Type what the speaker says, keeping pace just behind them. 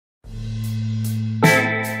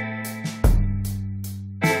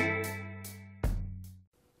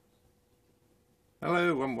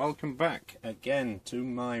Hello and welcome back again to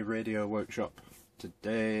my radio workshop.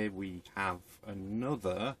 Today we have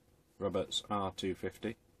another Roberts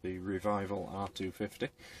R250, the Revival R250.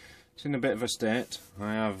 It's in a bit of a state.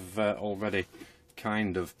 I have already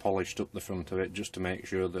kind of polished up the front of it just to make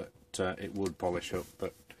sure that it would polish up,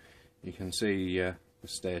 but you can see the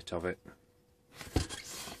state of it.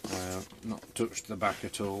 Not touched the back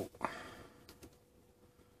at all.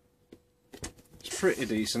 It's pretty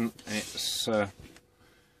decent. It's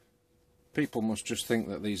people must just think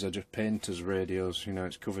that these are just painters' radios, you know,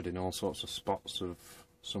 it's covered in all sorts of spots of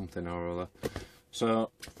something or other.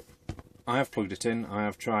 So I have plugged it in, I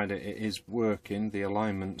have tried it, it is working, the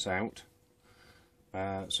alignment's out.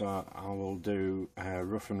 So I will do a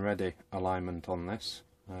rough and ready alignment on this.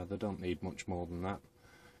 They don't need much more than that.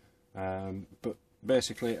 But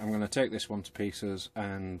basically I'm going to take this one to pieces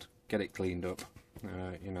and get it cleaned up.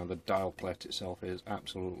 You know, the dial plate itself is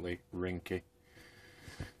absolutely rinky.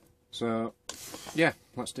 So yeah,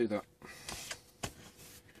 let's do that.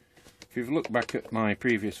 If you've looked back at my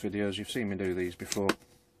previous videos, you've seen me do these before.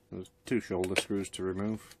 There's 2 shoulder screws to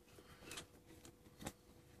remove.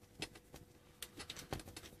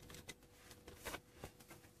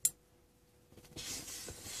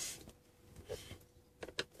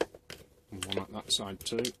 And one at that side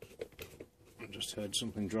too. I just heard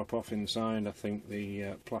something drop off inside. I think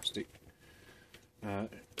the plastic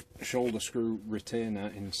shoulder screw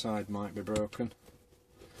retainer inside might be broken.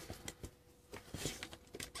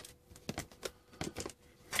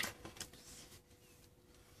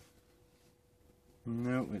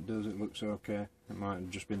 No, it does, it looks okay. It might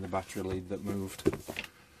have just been the battery lead that moved.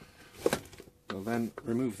 So then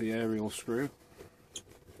remove the aerial screw.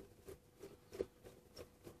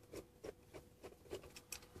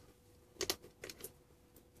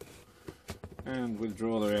 And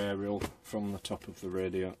withdraw the aerial from the top of the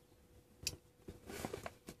radio.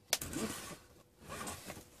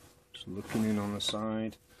 Just looking in on the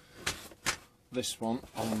side. This one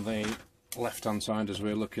on the left hand side as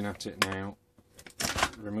we're looking at it now.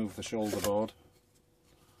 Remove the shoulder board.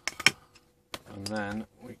 And then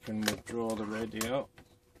we can withdraw the radio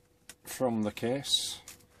from the case.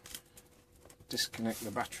 Disconnect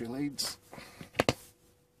the battery leads.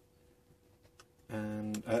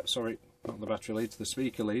 And, sorry, not the battery leads, the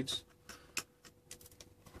speaker leads.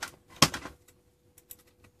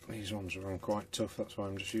 These ones are on quite tough, that's why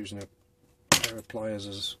I'm just using a pair of pliers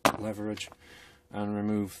as leverage, and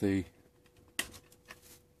remove the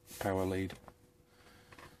power lead.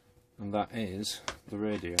 And that is the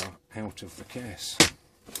radio out of the case.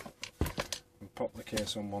 And pop the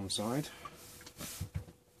case on one side.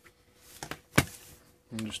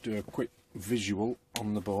 And just do a quick visual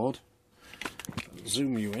on the board.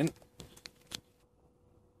 Zoom you in.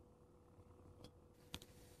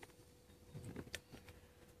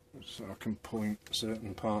 So I can point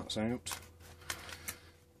certain parts out.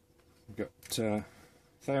 We've got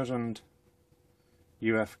 1000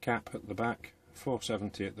 UF cap at the back,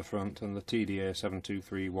 470 at the front, and the TDA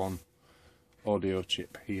 7231 audio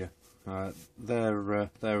chip here. They're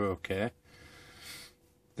okay.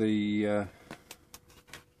 The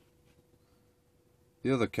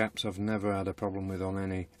other caps I've never had a problem with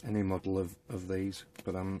on any model of these,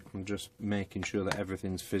 but I'm just making sure that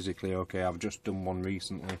everything's physically okay. I've just done one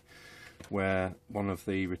recently where one of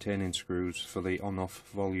the retaining screws for the on-off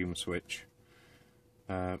volume switch,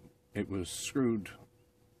 it was screwed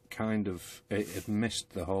kind of, it had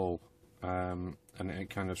missed the hole, and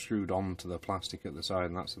it kind of screwed onto the plastic at the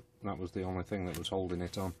side, and that was the only thing that was holding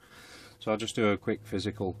it on. So I'll just do a quick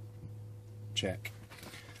physical check.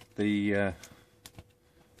 The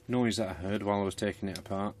noise that I heard while I was taking it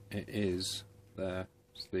apart, it is there.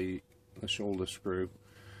 It's the shoulder screw,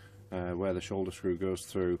 where the shoulder screw goes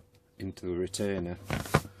through into the retainer.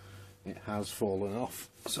 It has fallen off,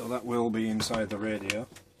 so that will be inside the radio,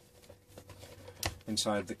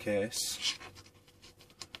 inside the case.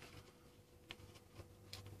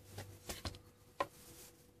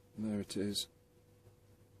 There it is.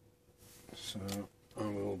 So I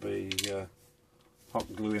will be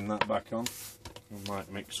hot gluing that back on. I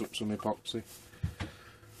might mix up some epoxy.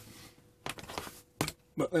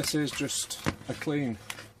 But this is just a clean.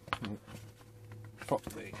 Pop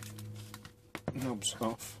the knobs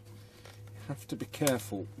off. You have to be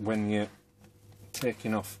careful when you're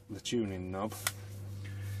taking off the tuning knob,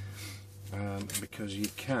 because you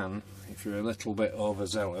can, if you're a little bit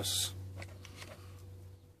overzealous,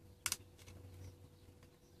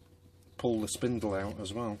 pull the spindle out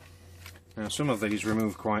as well. Now some of these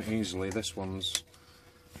remove quite easily, this one's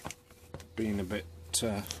been a bit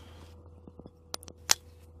tricky.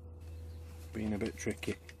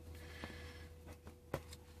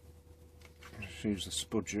 Just use the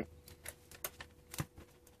spudger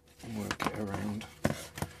and work it around.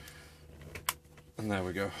 And there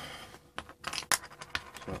we go.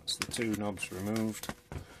 So that's the two knobs removed.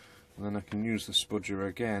 And then I can use the spudger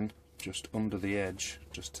again, just under the edge,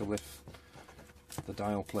 just to lift the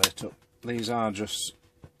dial plate up. These are just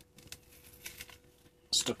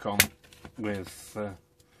stuck on with the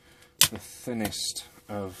thinnest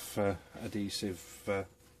of adhesive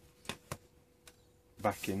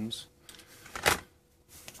backings,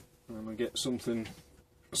 and I get something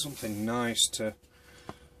nice to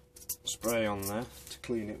spray on there to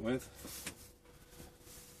clean it with,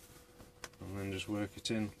 and then just work it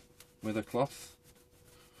in with a cloth.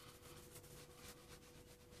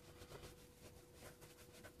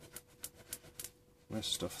 This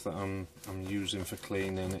stuff that I'm using for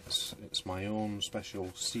cleaning, it's my own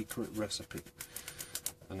special secret recipe,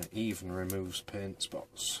 and it even removes paint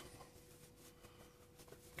spots,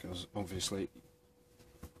 because obviously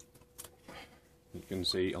you can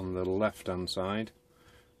see on the left hand side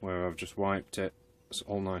where I've just wiped it, it's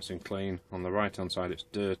all nice and clean. On the right hand side it's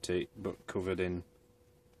dirty but covered in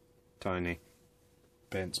tiny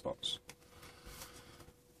paint spots,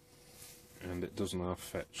 and it doesn't half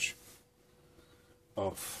fetch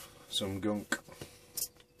off some gunk.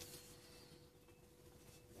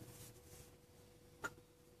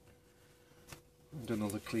 And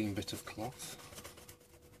another clean bit of cloth.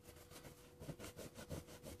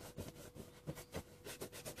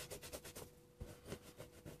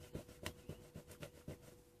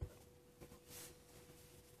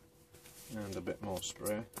 And a bit more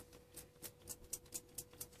spray.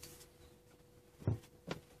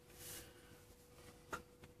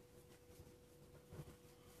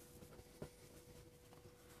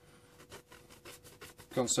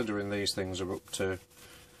 Considering these things are up to,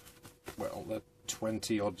 well, they're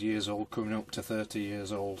 20 odd years old, coming up to 30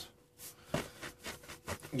 years old,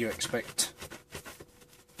 you expect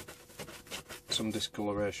some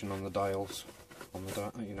discoloration on the dials, on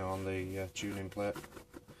the on the tuning plate.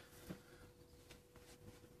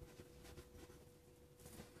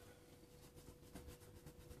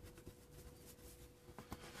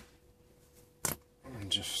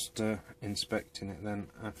 And just inspecting it then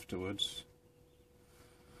afterwards,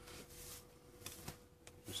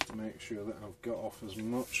 just to make sure that I've got off as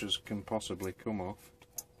much as can possibly come off,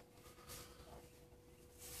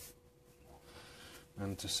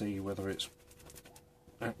 and to see whether it's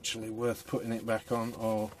actually worth putting it back on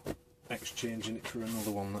or exchanging it for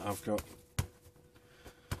another one that I've got.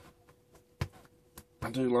 I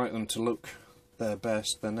do like them to look their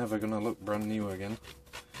best. They're never going to look brand new again,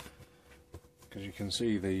 because you can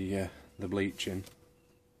see the bleaching.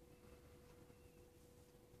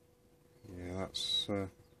 Yeah, that's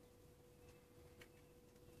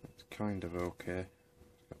kind of okay.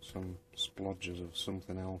 Got some splodges of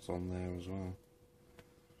something else on there as well.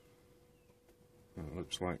 It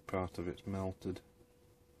looks like part of it's melted.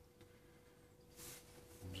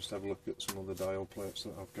 I'll just have a look at some other dial plates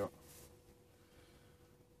that I've got.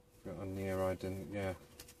 Got a near ident. Yeah,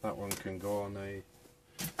 that one can go on a.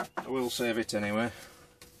 I will save it anyway.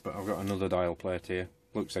 But I've got another dial plate here.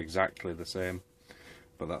 Looks exactly the same,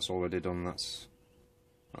 but that's already done. That's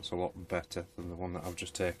a lot better than the one that I've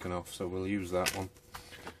just taken off, so we'll use that one.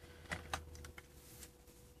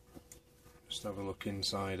 Just have a look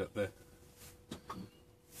inside at the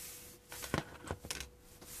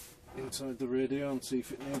radio and see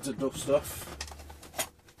if it needs a dust off,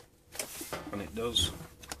 and it does.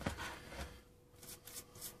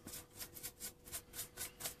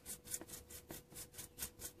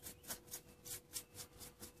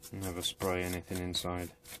 Never spray anything inside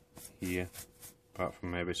here, apart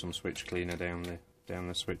from maybe some switch cleaner down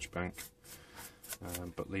the switch bank.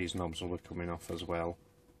 But these knobs will be coming off as well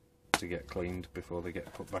to get cleaned before they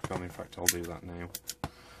get put back on. In fact, I'll do that now.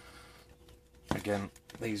 Again,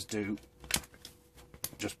 these do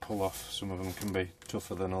just pull off. Some of them can be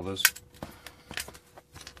tougher than others,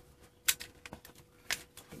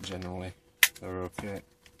 but generally they're okay.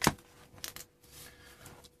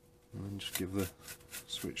 And then just give the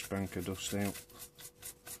switch bank a dust out.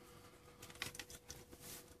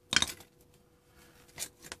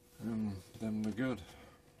 And then we're good.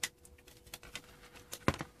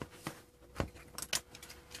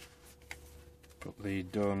 Put the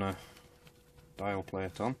donor dial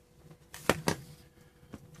plate on.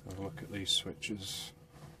 Have a look at these switches,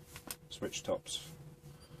 switch tops.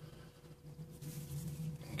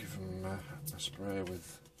 Give them a spray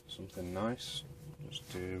with something nice,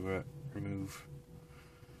 just to remove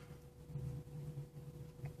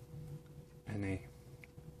any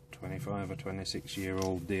 25 or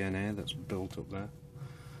 26-year-old DNA that's built up there.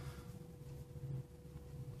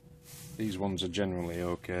 These ones are generally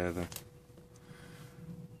okay, they're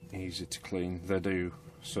easy to clean. They do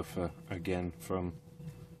suffer again from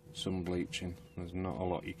some bleaching. There's not a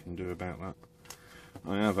lot you can do about that.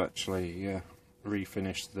 I have actually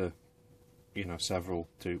refinished the, several,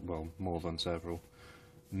 more than several,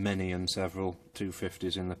 many and several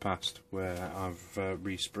 250s in the past, where I've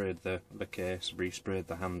resprayed the case, resprayed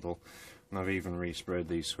the handle, and I've even resprayed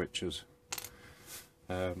these switches,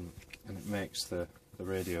 and it makes the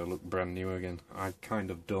radio look brand new again. I kind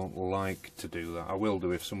of don't like to do that. I will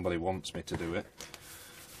do if somebody wants me to do it,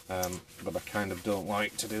 but I kind of don't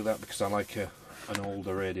like to do that because I like an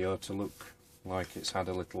older radio to look like it's had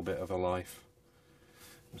a little bit of a life.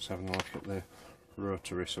 Just having a look at the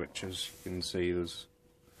rotary switches, you can see there's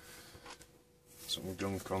some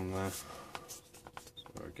gunk on there.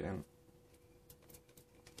 So again,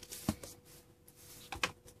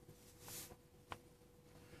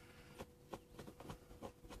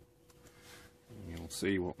 you'll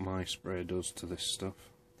see what my spray does to this stuff.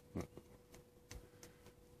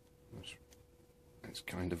 It's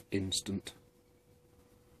kind of instant.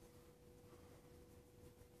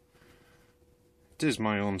 It is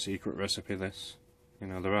my own secret recipe, this.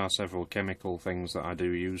 There are several chemical things that I do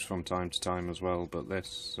use from time to time as well, but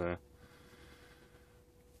this,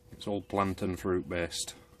 it's all plant and fruit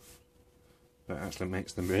based. But it actually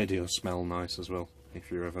makes the radio smell nice as well, if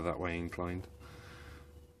you're ever that way inclined.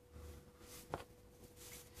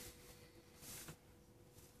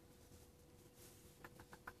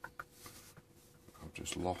 I've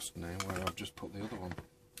just lost now where I've just put the other one,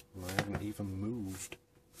 and I haven't even moved.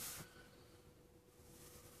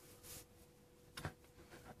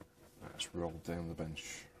 Rolled down the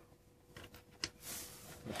bench.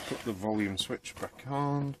 I'll put the volume switch back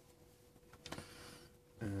on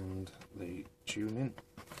and the tune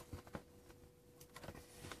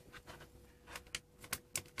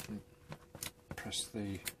in. Press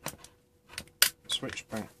the switch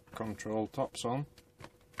bank control tops on,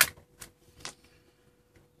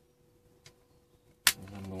 and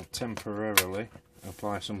then we'll temporarily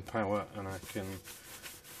apply some power, and I can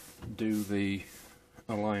do the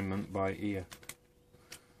alignment by ear.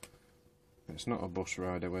 It's not a bus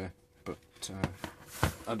ride away, but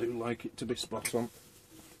I do like it to be spot on.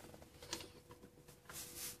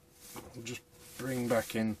 I'll just bring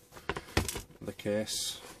back in the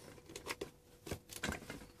case,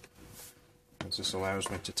 as this allows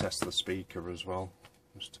me to test the speaker as well,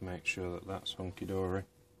 just to make sure that that's hunky-dory.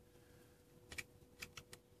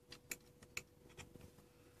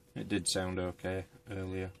 It did sound okay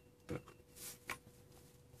earlier, but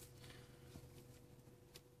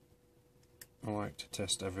I like to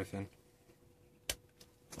test everything.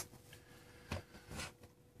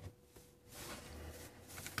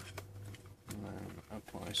 And then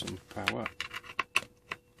apply some power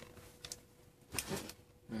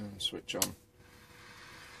and switch on.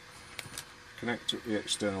 Connect up the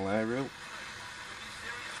external aerial.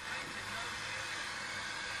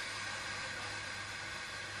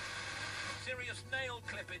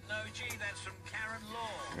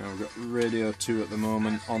 Now we've got radio 2 at the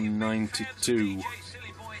moment on 92.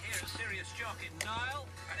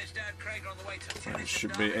 It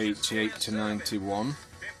should be 88 to 91.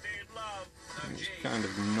 It's kind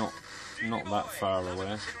of not that far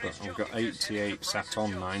away, but I've got 88 sat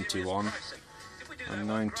on 91 and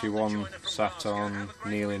 91 sat on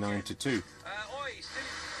nearly 92.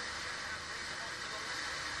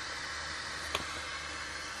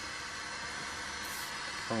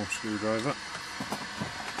 Oh, screwdriver.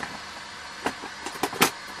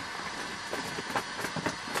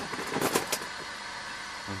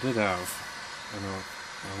 I did have,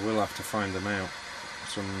 I will have to find them out,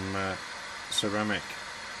 some ceramic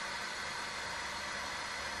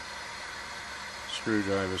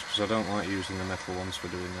screwdrivers, because I don't like using the metal ones for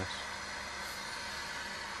doing this.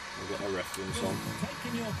 We've got a reference on.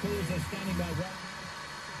 Taking your calls are standing by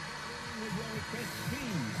with your request,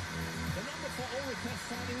 please. The number for all requests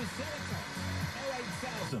signing is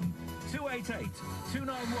 08000 288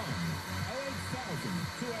 291 08000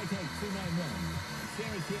 288 291.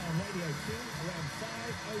 Sarah's here on Radio 2 around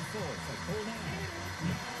 5:04, so call now.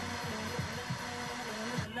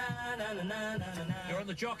 You're on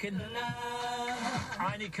the Jockin.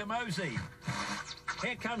 Heine Kamosi.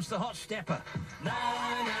 Here comes the hot stepper.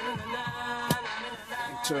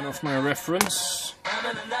 Turn off my reference.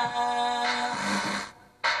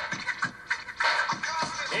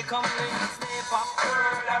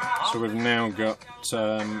 So we've now got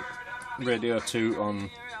Radio 2 on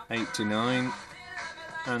 89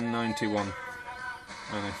 and 91,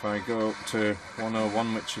 and if I go up to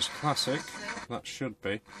 101, which is classic, that should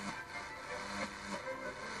be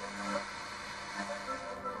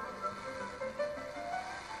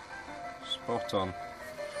spot on.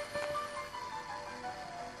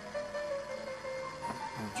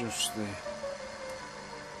 Adjust the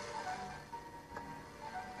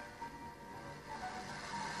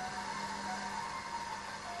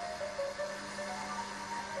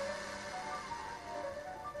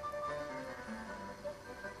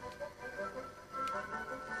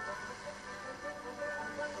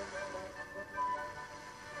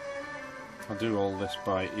I do all this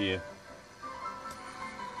by ear.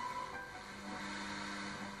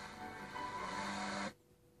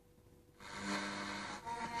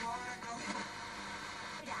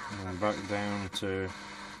 And back down to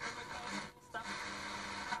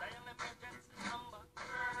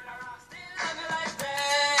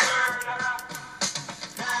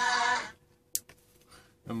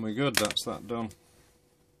and we're good, that's that done.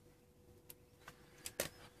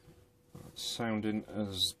 That's sounding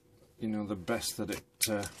as you know, the best that it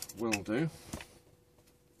will do.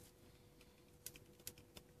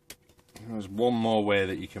 There's one more way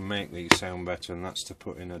that you can make these sound better, and that's to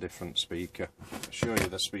put in a different speaker. I'll show you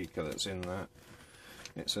the speaker that's in there.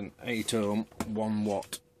 It's an 8 ohm 1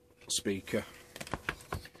 watt speaker.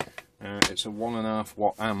 It's a 1.5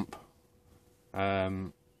 watt amp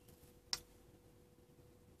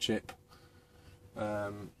chip,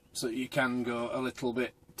 so you can go a little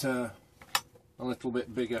bit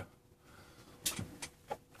bigger.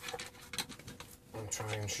 I'll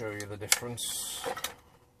try and show you the difference.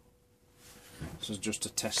 This is just a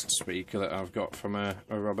test speaker that I've got from a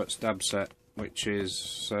Roberts DAB set, which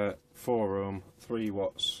is 4 ohm 3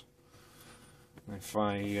 watts. If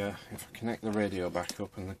I connect the radio back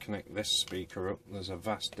up and then connect this speaker up, there's a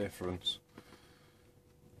vast difference.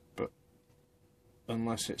 But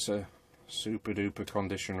unless it's a super duper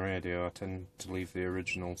condition radio, I tend to leave the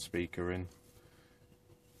original speaker in,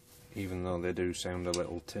 even though they do sound a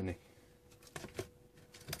little tinny.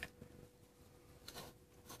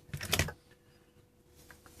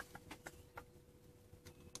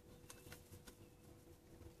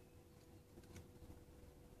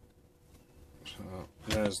 So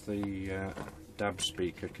there's the DAB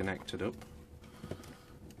speaker connected up.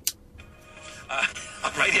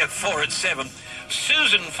 On Radio 4 at 7,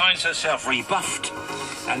 Susan finds herself rebuffed,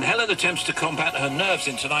 and Helen attempts to combat her nerves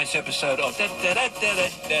in tonight's episode of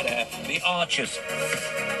The Archers.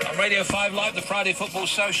 On Radio 5 Live, the Friday Football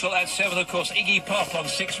Social at 7, of course, Iggy Pop on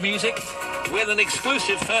 6 Music, with an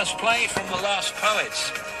exclusive first play from The Last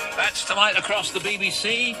Poets. That's tonight across the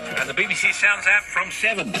BBC, and the BBC Sounds app from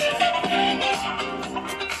 7.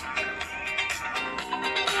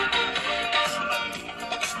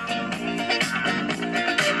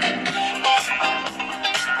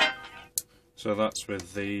 So that's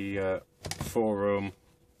with the 4 ohm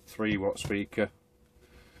 3 watt speaker,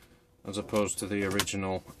 as opposed to the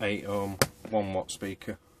original 8 ohm 1 watt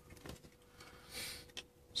speaker.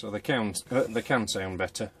 So they can sound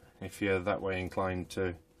better if you're that way inclined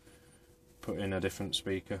to put in a different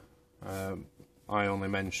speaker. I only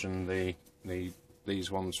mention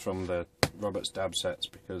these ones from the Roberts DAB sets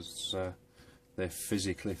because they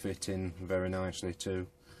physically fit in very nicely too,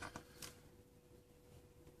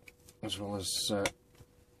 as well as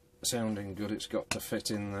sounding good. It's got to fit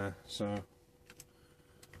in there. So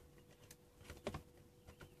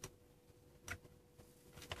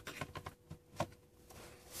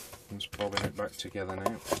I'm just bobbing it back together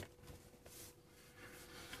now.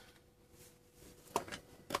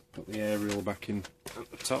 Put the aerial back in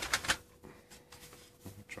at the top.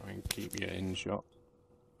 I'll try and keep you in shot.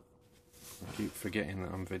 I keep forgetting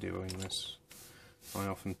that I'm videoing this. I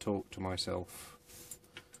often talk to myself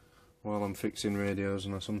while I'm fixing radios,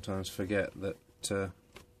 and I sometimes forget that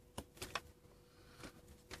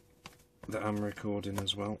that I'm recording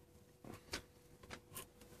as well.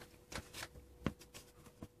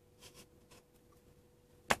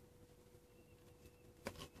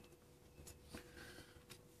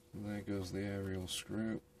 And there goes the aerial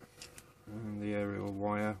screw and the aerial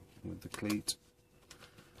wire with the cleat.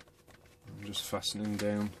 I'm just fastening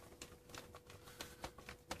down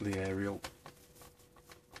the aerial.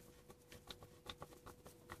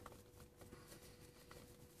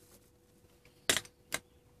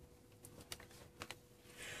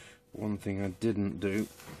 One thing I didn't do,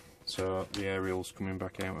 so the aerial's coming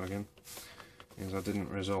back out again, is I didn't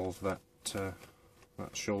resolve that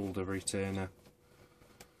that shoulder retainer.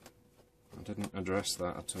 I didn't address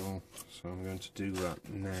that at all, so I'm going to do that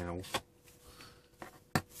now.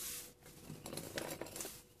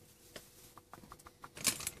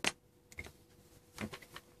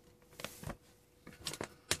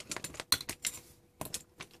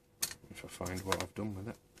 If I find what I've done with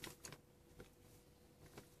it.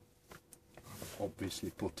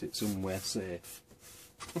 obviously put it somewhere safe.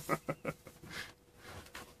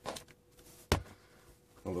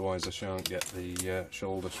 Otherwise I shan't get the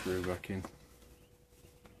shoulder screw back in.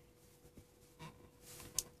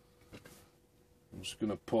 I'm just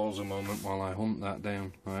going to pause a moment while I hunt that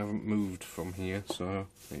down. I haven't moved from here, so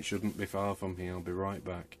it shouldn't be far from here. I'll be right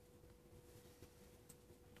back.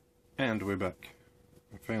 And we're back.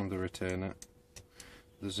 I found the retainer.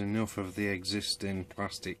 There's enough of the existing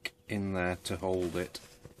plastic in there to hold it.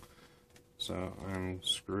 So I'm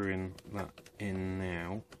screwing that in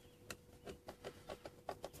now.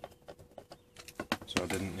 So I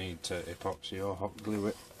didn't need to epoxy or hot glue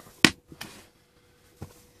it.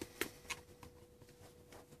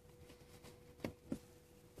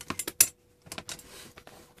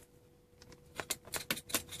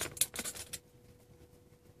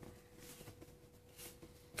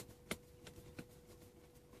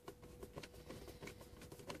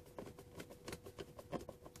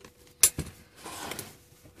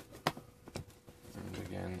 And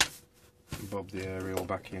again, bob the aerial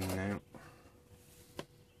back in now.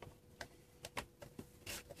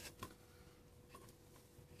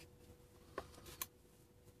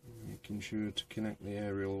 Making sure to connect the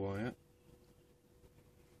aerial wire.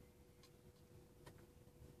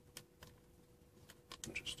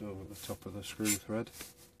 Just over the top of the screw thread.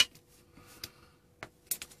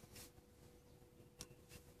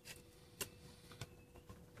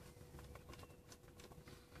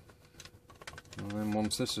 And then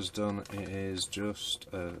once this is done, it is just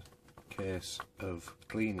a case of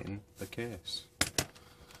cleaning the case.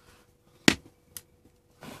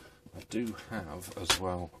 I do have as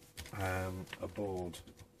well a board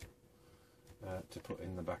to put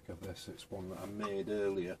in the back of this. It's one that I made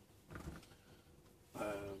earlier.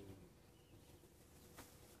 And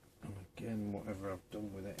again, whatever I've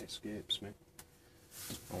done with it escapes me.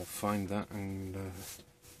 I'll find that and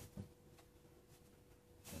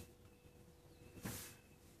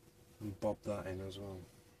bob that in as well.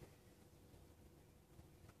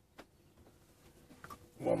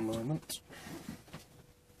 One moment.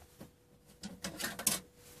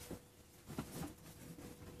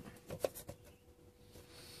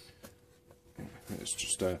 It's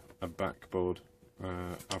just a backboard.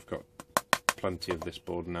 I've got plenty of this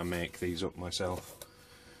board and I make these up myself.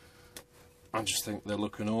 I just think they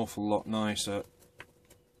look an awful lot nicer,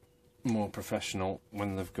 more professional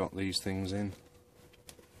when they've got these things in.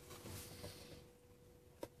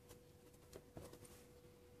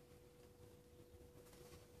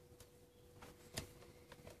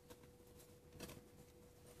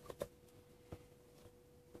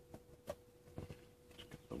 Just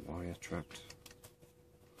got the wire trapped.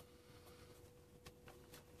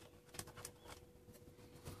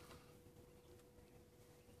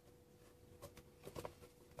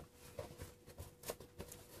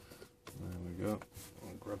 Go.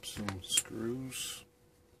 I'll grab some screws.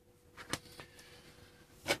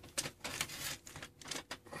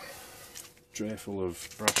 Tray full of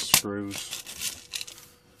brass screws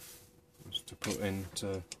just to put in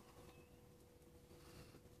to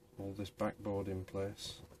hold this backboard in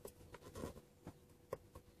place.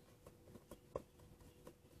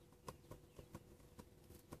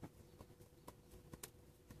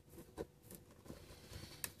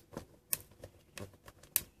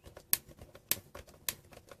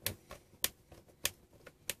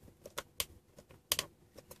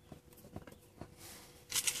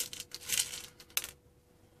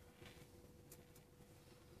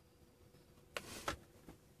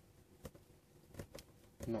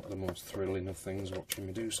 Not the most thrilling of things watching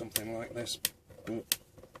me do something like this, but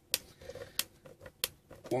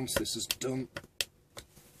once this is done,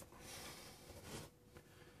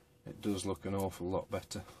 it does look an awful lot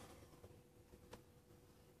better.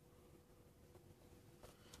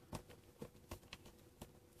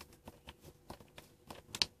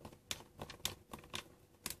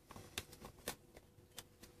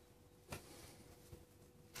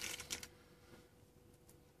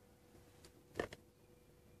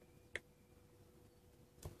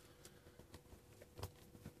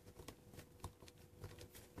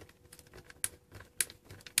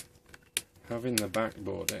 Having the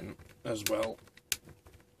backboard in as well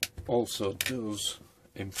also does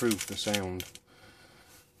improve the sound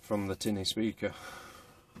from the tinny speaker.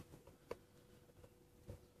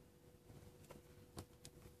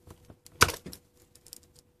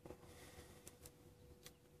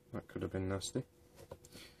 That could have been nasty.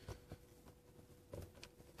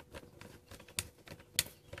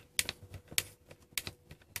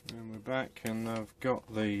 And we're back, and I've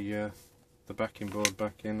got the backing board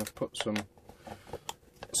back in. I've put some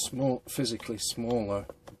physically smaller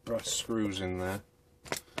brass screws in there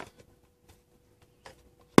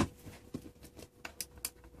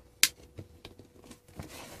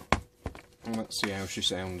Let's see how she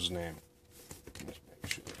sounds now. Let's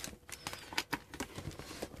make sure.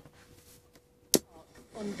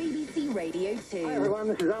 On BBC Radio 2. Hi everyone,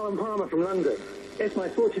 this is Alan Palmer from London. It's my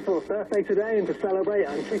 44th birthday today, and to celebrate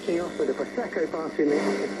I'm kicking off with a Prosecco party in the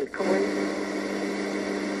office with colleagues.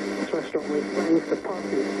 This restaurant with friends to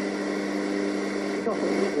party. Kick off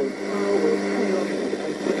with Penny Robinson.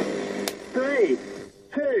 3,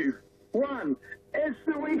 2, 1, it's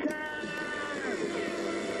the weekend!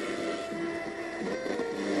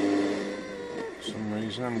 For some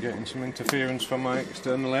reason I'm getting some interference from my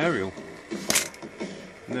external aerial.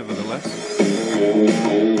 Nevertheless.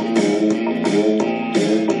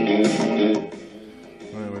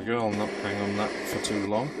 There we go, I'll not hang on that for too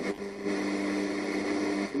long.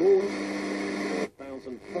 More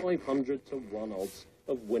 4,500 to 1 odds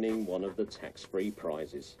of winning one of the tax-free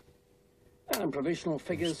prizes. And provisional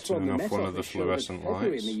figures Just from turn the off Met one of the Office show that fluorescent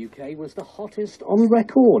February lights. in the UK was the hottest on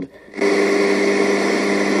record.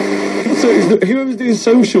 So whoever's doing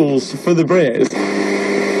socials for the Brits.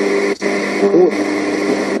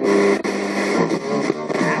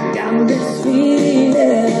 Got this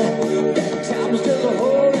feeling that time's just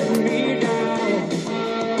holding me down.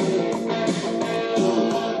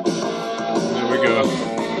 There we go.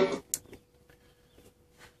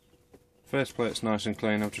 Faceplate's nice and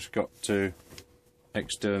clean, I've just got to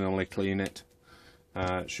externally clean it.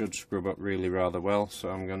 It should scrub up really rather well, so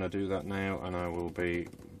I'm going to do that now and I will be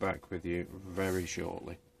back with you very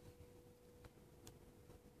shortly.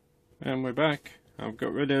 And we're back. I've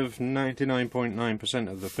got rid of 99.9%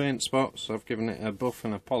 of the paint spots. I've given it a buff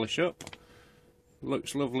and a polish up.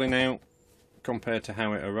 Looks lovely now compared to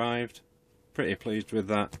how it arrived. Pretty pleased with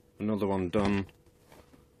that. Another one done.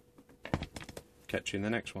 Catch you in the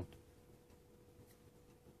next one.